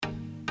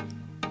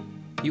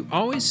You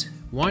always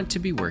want to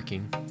be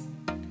working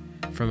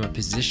from a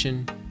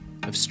position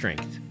of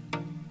strength.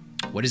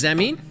 What does that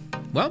mean?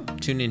 Well,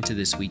 tune into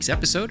this week's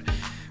episode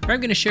where I'm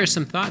going to share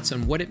some thoughts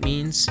on what it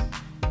means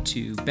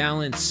to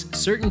balance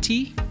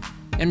certainty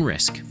and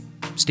risk.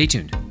 Stay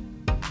tuned.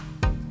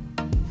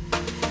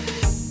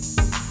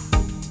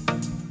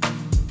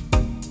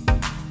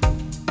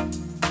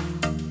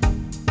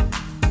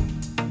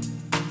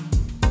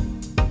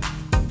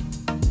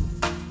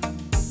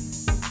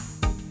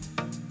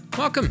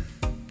 Welcome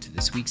to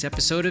this week's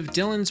episode of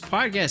Dylan's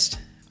Podcast.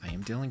 I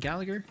am Dylan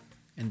Gallagher,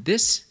 and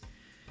this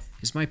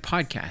is my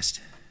podcast.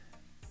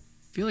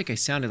 I feel like I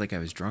sounded like I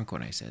was drunk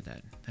when I said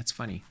that. That's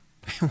funny.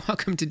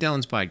 Welcome to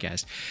Dylan's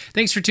Podcast.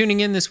 Thanks for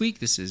tuning in this week.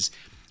 This is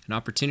an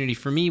opportunity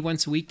for me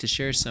once a week to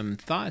share some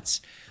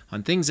thoughts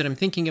on things that I'm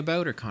thinking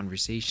about or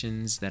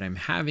conversations that I'm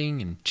having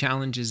and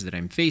challenges that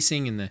I'm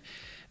facing in the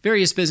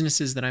various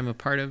businesses that I'm a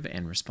part of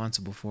and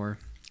responsible for.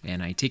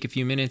 And I take a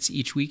few minutes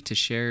each week to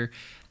share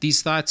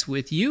these thoughts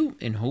with you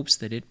in hopes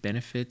that it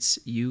benefits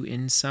you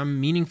in some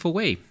meaningful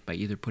way by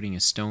either putting a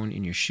stone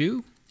in your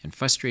shoe and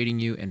frustrating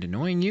you and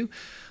annoying you,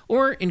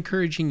 or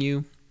encouraging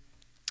you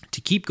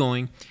to keep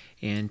going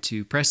and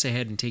to press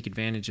ahead and take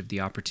advantage of the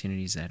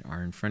opportunities that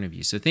are in front of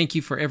you. So thank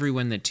you for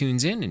everyone that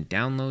tunes in and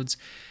downloads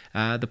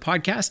the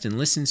podcast and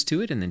listens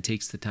to it and then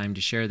takes the time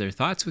to share their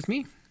thoughts with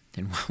me.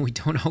 And while we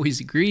don't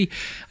always agree,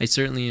 I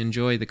certainly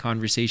enjoy the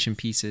conversation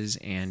pieces,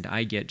 and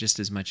I get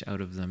just as much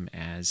out of them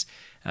as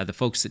the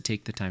folks that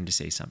take the time to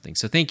say something.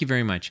 So thank you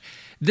very much.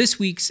 This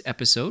week's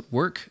episode,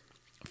 Work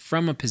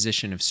from a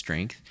Position of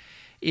Strength,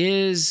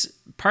 is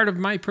part of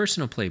my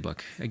personal playbook.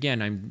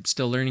 Again, I'm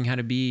still learning how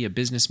to be a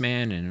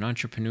businessman and an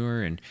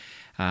entrepreneur, and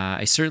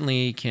I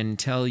certainly can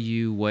tell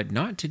you what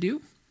not to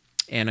do.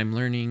 And I'm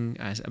learning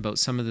about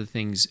some of the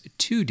things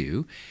to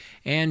do.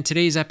 And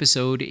today's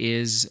episode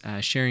is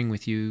sharing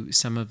with you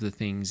some of the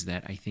things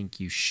that I think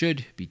you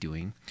should be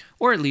doing,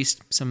 or at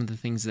least some of the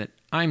things that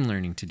I'm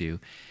learning to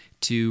do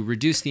to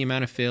reduce the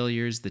amount of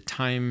failures, the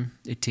time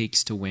it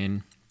takes to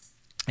win,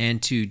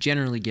 and to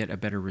generally get a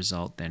better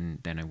result than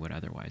I would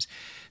otherwise.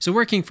 So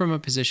working from a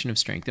position of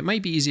strength. It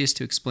might be easiest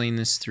to explain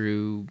this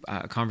through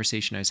a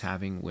conversation I was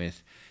having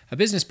with a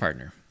business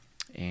partner.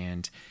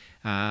 And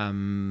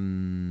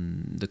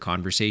the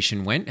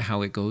conversation went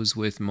how it goes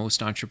with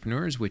most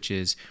entrepreneurs, which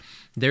is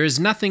there is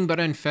nothing but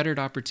unfettered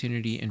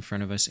opportunity in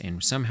front of us,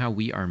 and somehow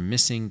we are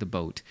missing the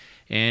boat.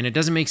 And it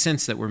doesn't make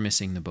sense that we're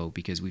missing the boat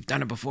because we've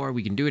done it before,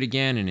 we can do it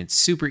again, and it's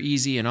super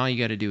easy, and all you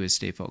got to do is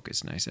stay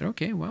focused. And I said,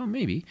 okay, well,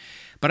 maybe.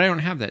 But I don't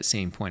have that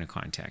same point of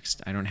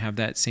context. I don't have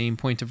that same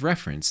point of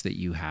reference that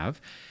you have.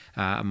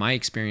 My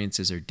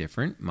experiences are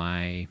different.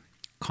 My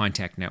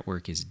contact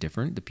network is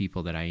different. The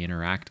people that I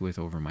interact with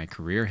over my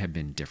career have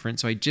been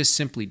different. So I just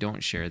simply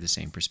don't share the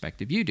same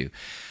perspective you do.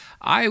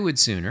 I would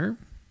sooner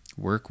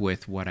work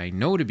with what I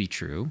know to be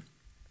true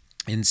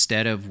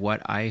instead of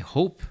what I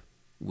hope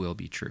will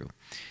be true.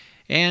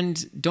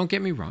 And don't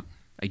get me wrong,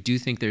 I do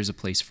think there's a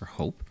place for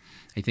hope.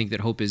 I think that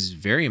hope is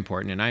very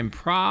important, and I'm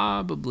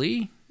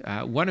probably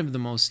one of the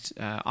most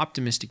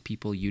optimistic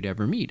people you'd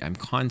ever meet. I'm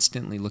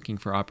constantly looking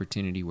for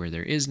opportunity where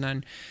there is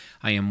none.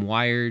 I am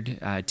wired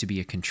to be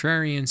a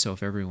contrarian, so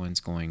if everyone's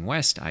going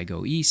west, I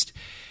go east.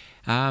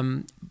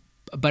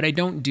 But I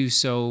don't do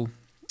so.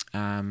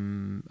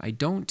 I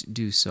don't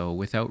do so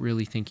without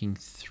really thinking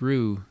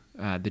through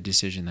the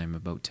decision I'm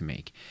about to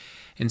make.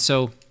 And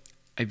so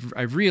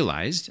I've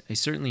realized, I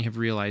certainly have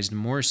realized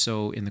more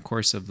so in the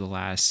course of the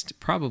last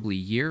probably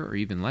year or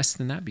even less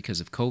than that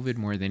because of COVID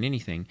more than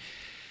anything,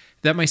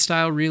 that my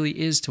style really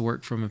is to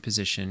work from a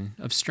position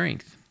of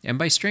strength. And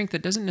by strength,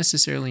 that doesn't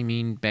necessarily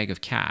mean bag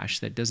of cash.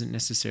 That doesn't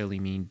necessarily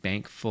mean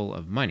bank full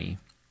of money.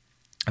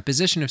 A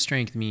position of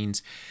strength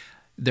means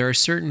there are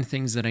certain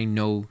things that I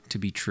know to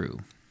be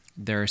true.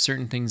 There are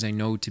certain things I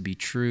know to be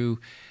true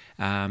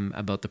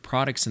about the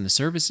products and the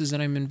services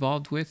that I'm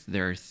involved with.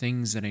 There are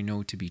things that I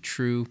know to be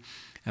true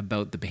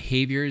about the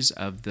behaviors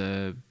of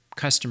the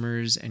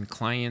customers and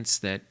clients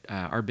that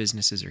our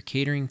businesses are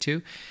catering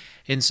to.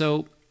 And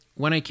so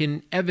when I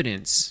can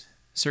evidence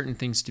certain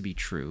things to be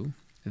true,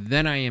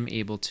 then I am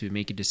able to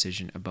make a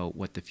decision about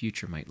what the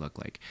future might look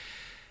like.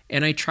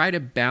 And I try to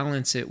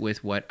balance it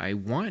with what I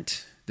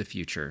want the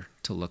future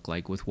to look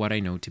like with what I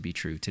know to be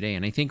true today.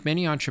 And I think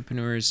many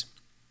entrepreneurs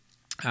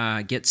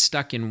get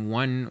stuck in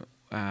one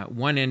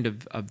end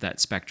of that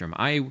spectrum.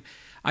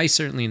 I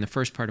certainly in the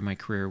first part of my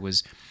career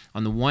was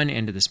on the one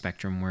end of the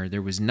spectrum where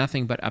there was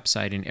nothing but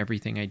upside in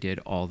everything I did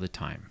all the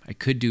time. I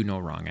could do no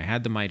wrong. I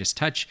had the Midas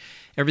touch.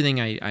 Everything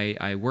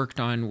I worked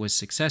on was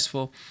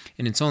successful.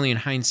 And it's only in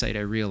hindsight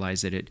I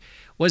realized that it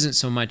wasn't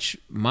so much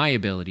my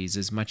abilities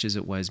as much as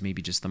it was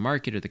maybe just the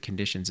market or the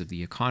conditions of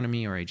the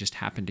economy, or I just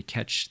happened to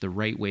catch the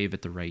right wave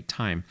at the right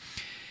time.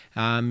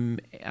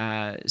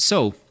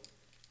 So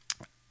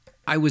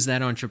I was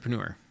that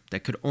entrepreneur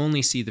that could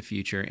only see the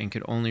future and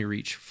could only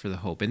reach for the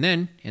hope. And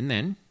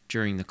then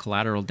during the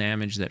collateral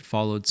damage that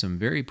followed some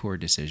very poor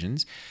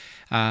decisions,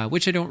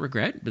 which I don't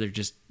regret, but they're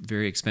just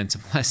very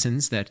expensive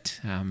lessons that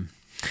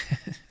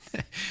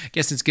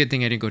guess it's a good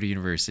thing I didn't go to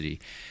university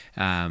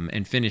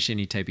and finish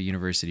any type of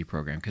university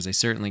program, because I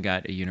certainly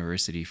got a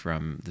university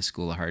from the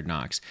School of Hard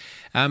Knocks.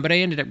 But I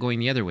ended up going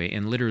the other way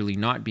and literally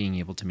not being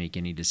able to make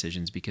any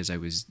decisions because I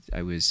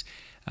was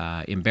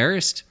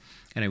embarrassed,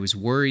 and I was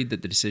worried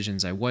that the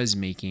decisions I was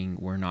making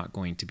were not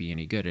going to be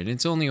any good. And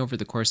it's only over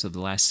the course of the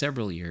last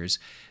several years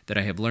that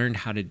I have learned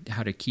how to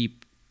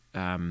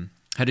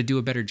do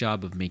a better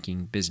job of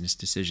making business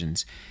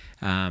decisions.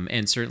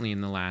 And certainly in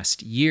the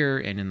last year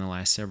and in the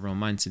last several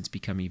months, it's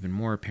become even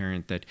more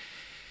apparent that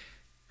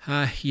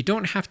you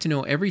don't have to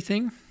know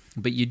everything,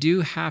 but you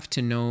do have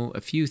to know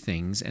a few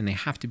things, and they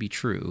have to be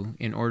true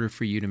in order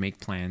for you to make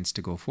plans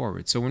to go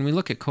forward. So when we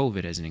look at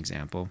COVID as an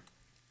example,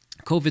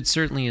 COVID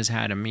certainly has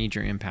had a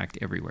major impact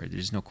everywhere.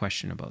 There's no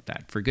question about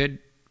that. For good,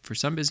 for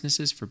some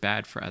businesses, for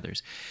bad, for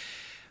others.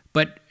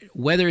 But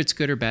whether it's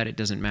good or bad, it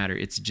doesn't matter.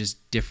 It's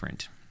just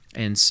different.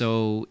 And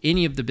so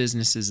any of the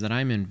businesses that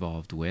I'm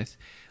involved with,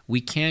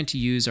 we can't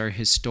use our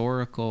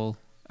historical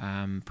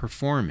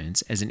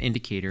performance as an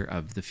indicator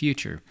of the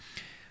future.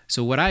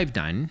 So what I've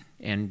done,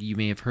 and you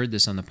may have heard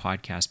this on the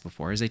podcast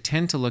before, is I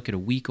tend to look at a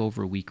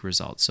week-over-week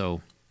result.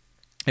 So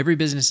every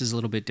business is a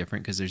little bit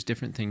different because there's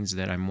different things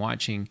that I'm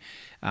watching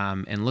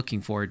and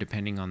looking for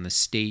depending on the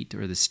state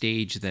or the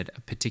stage that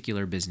a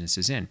particular business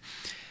is in.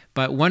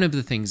 But one of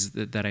the things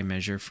that I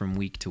measure from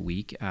week to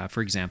week,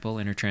 for example,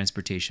 in our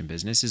transportation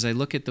business, is I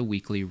look at the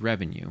weekly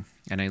revenue.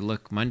 And I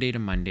look Monday to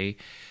Monday,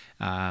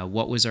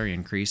 what was our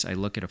increase? I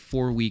look at a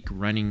 4-week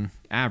running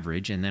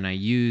average, and then I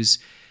use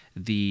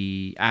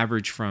the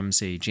average from,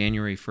 say,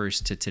 January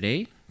 1st to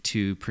today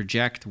to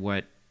project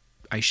what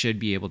I should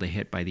be able to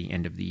hit by the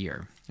end of the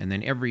year. And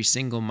then every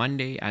single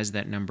Monday, as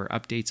that number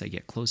updates, I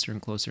get closer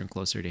and closer and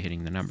closer to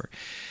hitting the number.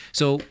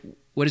 So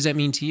what does that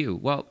mean to you?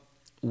 Well,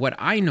 what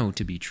I know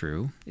to be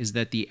true is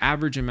that the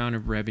average amount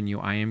of revenue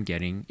I am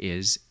getting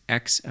is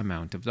X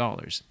amount of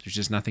dollars. There's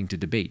just nothing to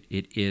debate.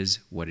 It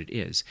is what it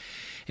is.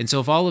 And so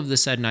if all of a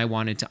sudden I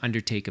wanted to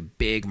undertake a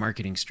big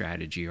marketing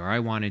strategy, or I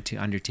wanted to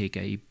undertake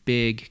a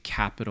big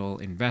capital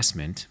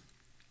investment,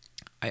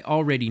 I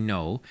already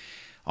know,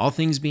 all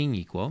things being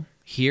equal,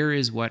 here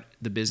is what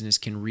the business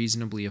can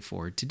reasonably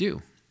afford to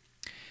do.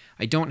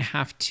 I don't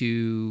have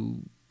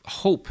to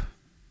hope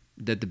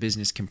that the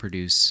business can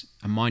produce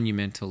a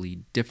monumentally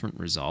different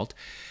result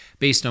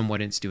based on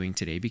what it's doing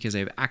today, because I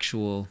have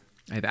actual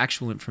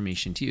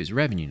information to use, a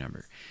revenue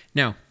number.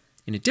 Now,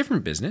 in a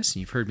different business, and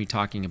you've heard me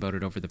talking about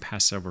it over the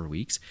past several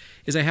weeks,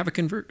 is I have a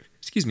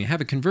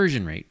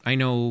conversion rate. I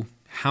know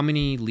how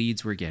many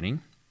leads we're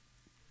getting.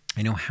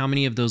 I know how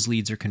many of those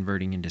leads are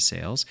converting into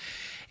sales,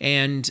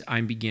 and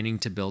I'm beginning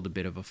to build a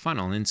bit of a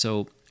funnel. And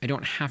so I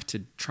don't have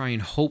to try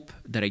and hope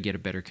that I get a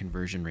better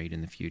conversion rate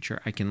in the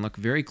future. I can look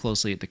very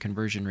closely at the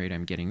conversion rate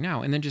I'm getting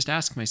now and then just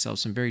ask myself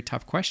some very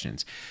tough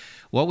questions.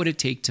 What would it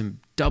take to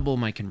double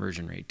my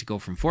conversion rate, to go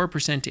from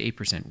 4% to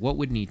 8%? What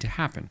would need to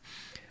happen?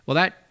 Well,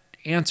 that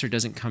answer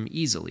doesn't come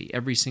easily.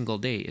 Every single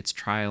day, it's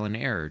trial and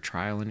error,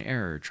 trial and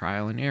error,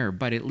 trial and error.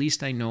 But at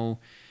least I know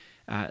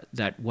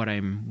that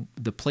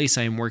the place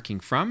I am working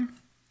from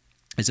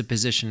is a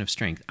position of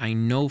strength. I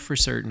know for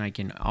certain I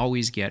can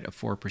always get a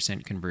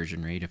 4%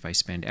 conversion rate if I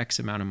spend X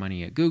amount of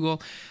money at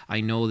Google. I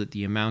know that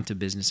the amount of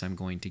business I'm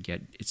going to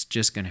get, it's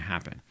just going to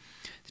happen.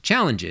 The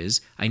challenge is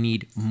I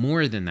need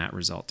more than that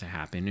result to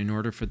happen in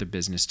order for the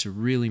business to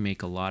really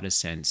make a lot of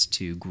sense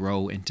to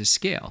grow and to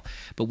scale.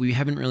 But we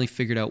haven't really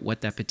figured out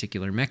what that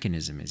particular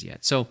mechanism is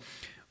yet. So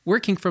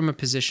working from a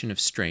position of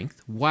strength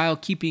while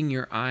keeping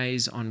your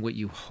eyes on what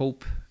you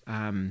hope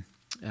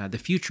the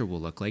future will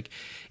look like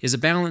is a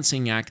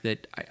balancing act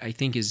that I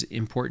think is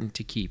important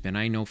to keep. And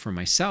I know for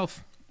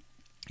myself,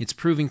 it's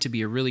proving to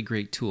be a really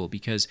great tool,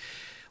 because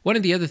one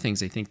of the other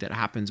things I think that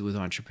happens with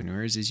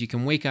entrepreneurs is you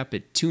can wake up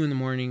at 2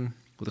 a.m.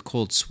 with a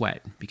cold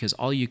sweat because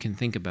all you can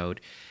think about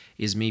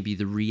is maybe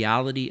the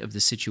reality of the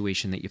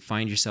situation that you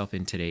find yourself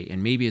in today,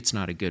 and maybe it's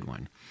not a good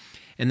one.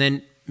 And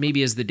then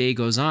maybe as the day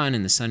goes on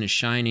and the sun is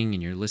shining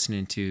and you're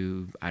listening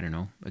to, I don't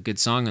know, a good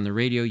song on the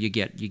radio, you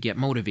get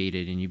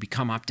motivated and you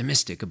become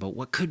optimistic about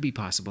what could be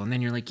possible. And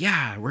then you're like,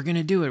 yeah, we're going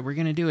to do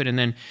it. And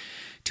then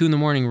 2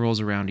 a.m.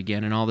 rolls around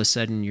again, and all of a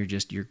sudden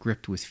you're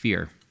gripped with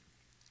fear.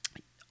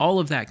 All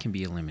of that can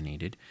be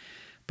eliminated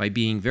by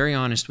being very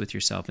honest with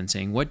yourself and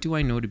saying, what do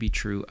I know to be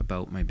true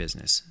about my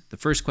business? The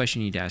first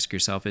question you need to ask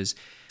yourself is,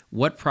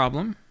 what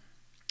problem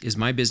is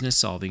my business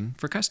solving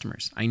for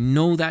customers? I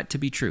know that to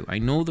be true. I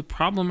know the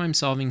problem I'm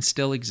solving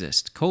still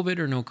exists. COVID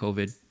or no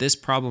COVID, this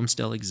problem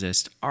still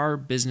exists. Our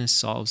business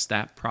solves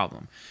that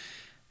problem.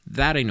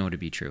 That I know to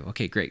be true.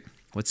 Okay, great.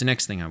 What's the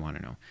next thing I want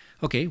to know?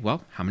 Okay,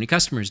 well, how many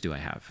customers do I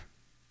have?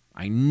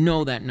 I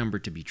know that number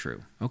to be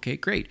true. Okay,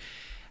 great.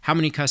 How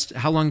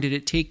long did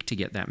it take to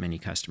get that many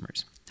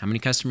customers? How many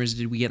customers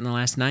did we get in the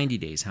last 90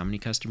 days? How many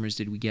customers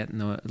did we get in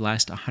the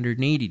last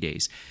 180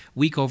 days?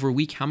 Week over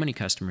week, how many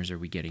customers are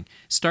we getting?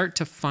 Start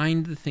to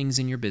find the things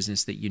in your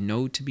business that you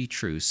know to be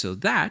true, so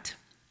that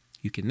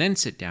You can then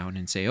sit down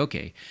and say,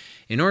 okay,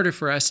 in order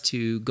for us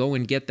to go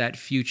and get that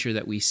future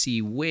that we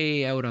see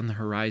way out on the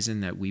horizon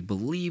that we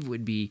believe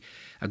would be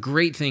a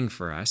great thing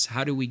for us,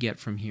 how do we get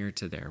from here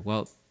to there?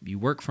 Well, you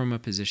work from a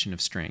position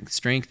of strength.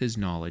 Strength is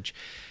knowledge.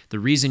 The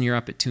reason you're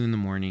up at 2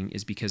 a.m.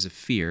 is because of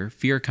fear.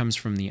 Fear comes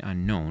from the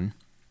unknown.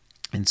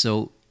 And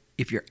so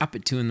if you're up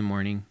at 2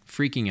 a.m,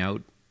 freaking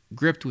out,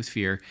 gripped with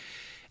fear,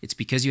 it's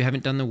because you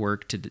haven't done the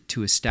work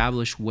to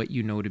establish what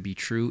you know to be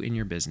true in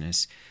your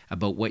business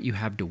about what you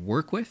have to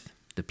work with,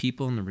 the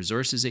people and the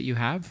resources that you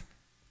have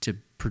to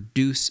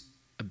produce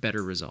a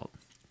better result.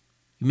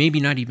 You may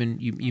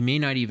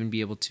not even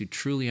be able to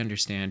truly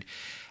understand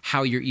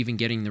how you're even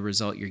getting the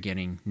result you're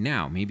getting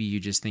now. Maybe you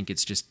just think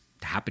it's just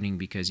happening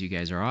because you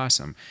guys are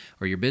awesome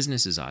or your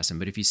business is awesome.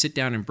 But if you sit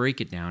down and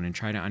break it down and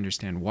try to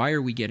understand why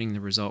are we getting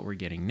the result we're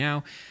getting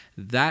now,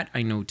 that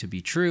I know to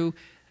be true.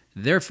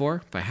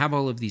 Therefore, if I have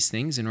all of these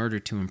things in order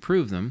to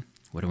improve them,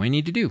 what do I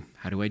need to do?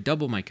 How do I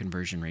double my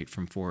conversion rate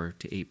from 4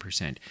 to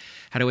 8%?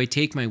 How do I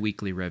take my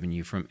weekly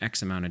revenue from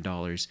X amount of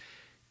dollars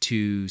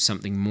to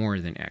something more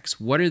than X?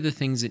 What are the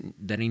things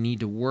that I need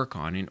to work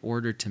on in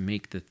order to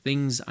make the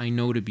things I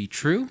know to be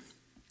true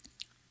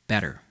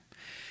better?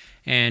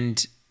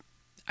 And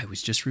I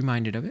was just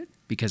reminded of it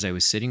because I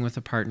was sitting with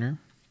a partner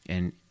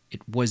and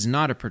it was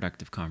not a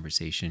productive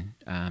conversation,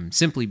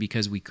 simply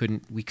because we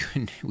couldn't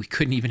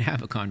even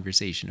have a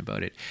conversation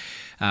about it.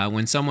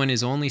 When someone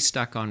is only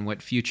stuck on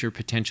what future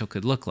potential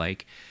could look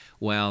like,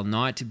 while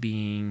not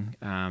being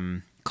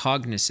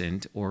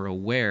cognizant or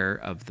aware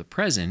of the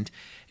present,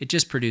 it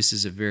just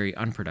produces a very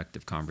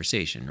unproductive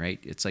conversation, right?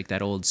 It's like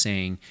that old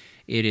saying,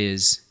 it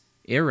is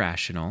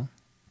irrational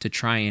to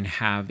try and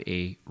have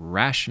a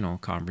rational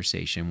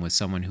conversation with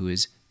someone who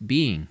is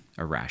being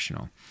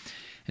irrational.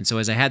 And so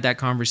as I had that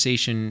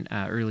conversation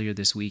earlier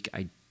this week,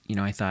 I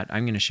thought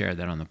I'm going to share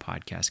that on the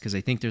podcast because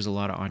I think there's a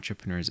lot of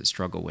entrepreneurs that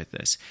struggle with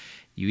this.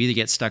 You either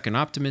get stuck in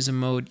optimism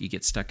mode, you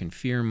get stuck in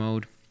fear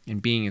mode,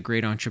 and being a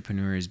great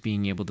entrepreneur is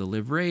being able to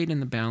live right in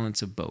the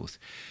balance of both,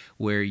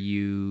 where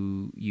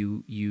you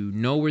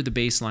know where the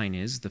baseline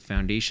is, the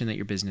foundation that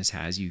your business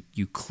has.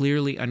 You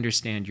clearly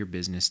understand your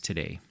business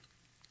today,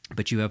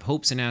 but you have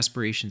hopes and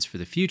aspirations for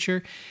the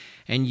future,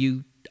 and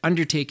you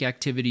undertake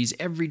activities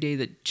every day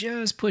that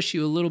just push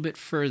you a little bit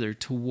further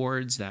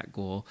towards that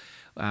goal,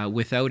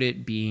 without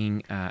it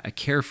being a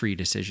carefree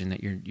decision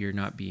that you're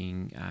not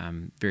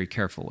being very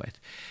careful with.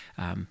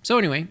 So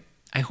anyway,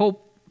 I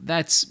hope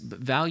that's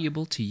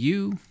valuable to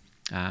you.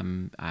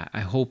 I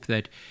hope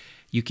that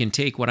you can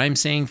take what I'm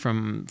saying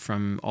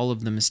from all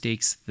of the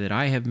mistakes that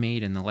I have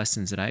made and the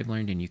lessons that I've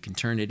learned, and you can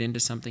turn it into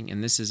something.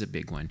 And this is a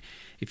big one.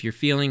 If you're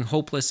feeling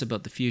hopeless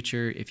about the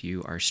future, if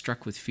you are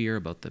struck with fear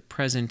about the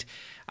present,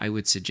 I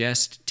would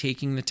suggest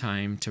taking the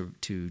time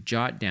to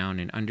jot down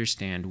and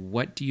understand,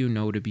 what do you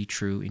know to be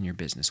true in your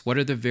business? What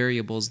are the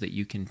variables that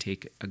you can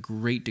take a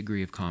great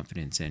degree of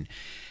confidence in?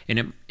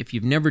 And if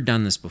you've never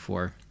done this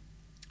before,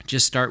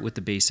 just start with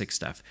the basic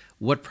stuff.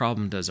 What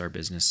problem does our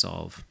business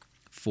solve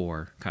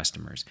for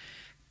customers?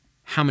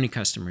 How many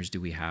customers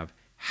do we have?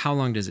 How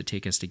long does it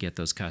take us to get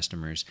those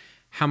customers?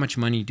 How much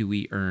money do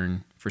we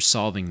earn for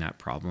solving that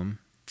problem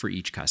for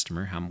each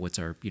customer? What's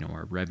our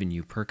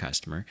revenue per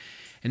customer?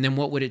 And then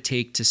what would it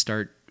take to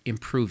start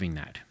improving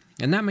that?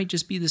 And that might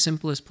just be the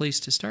simplest place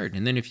to start.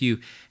 And then if you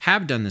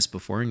have done this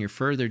before and you're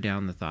further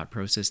down the thought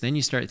process, then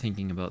you start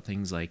thinking about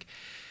things like,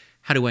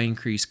 how do I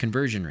increase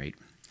conversion rate?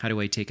 How do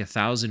I take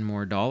 $1,000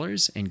 more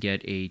and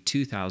get a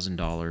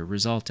 $2,000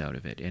 result out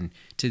of it? And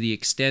to the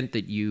extent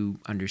that you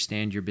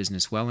understand your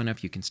business well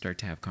enough, you can start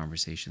to have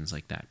conversations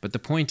like that. But the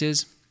point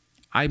is,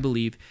 I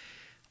believe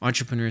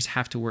entrepreneurs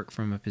have to work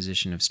from a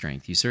position of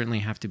strength. You certainly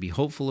have to be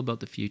hopeful about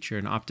the future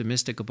and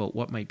optimistic about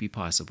what might be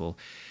possible.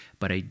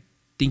 But I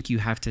think you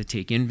have to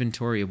take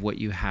inventory of what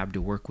you have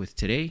to work with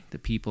today, the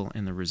people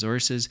and the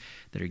resources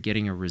that are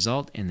getting a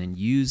result, and then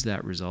use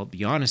that result,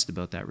 be honest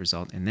about that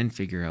result, and then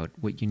figure out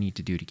what you need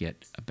to do to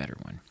get a better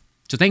one.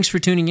 So thanks for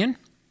tuning in.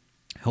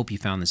 I hope you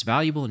found this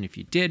valuable, and if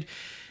you did,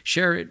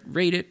 share it,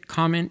 rate it,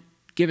 comment,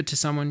 give it to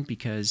someone,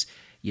 because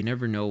you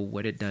never know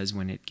what it does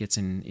when it gets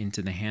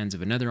into the hands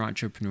of another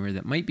entrepreneur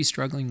that might be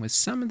struggling with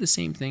some of the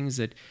same things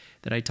that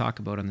I talk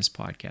about on this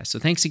podcast. So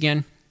thanks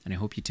again, and I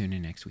hope you tune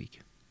in next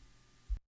week.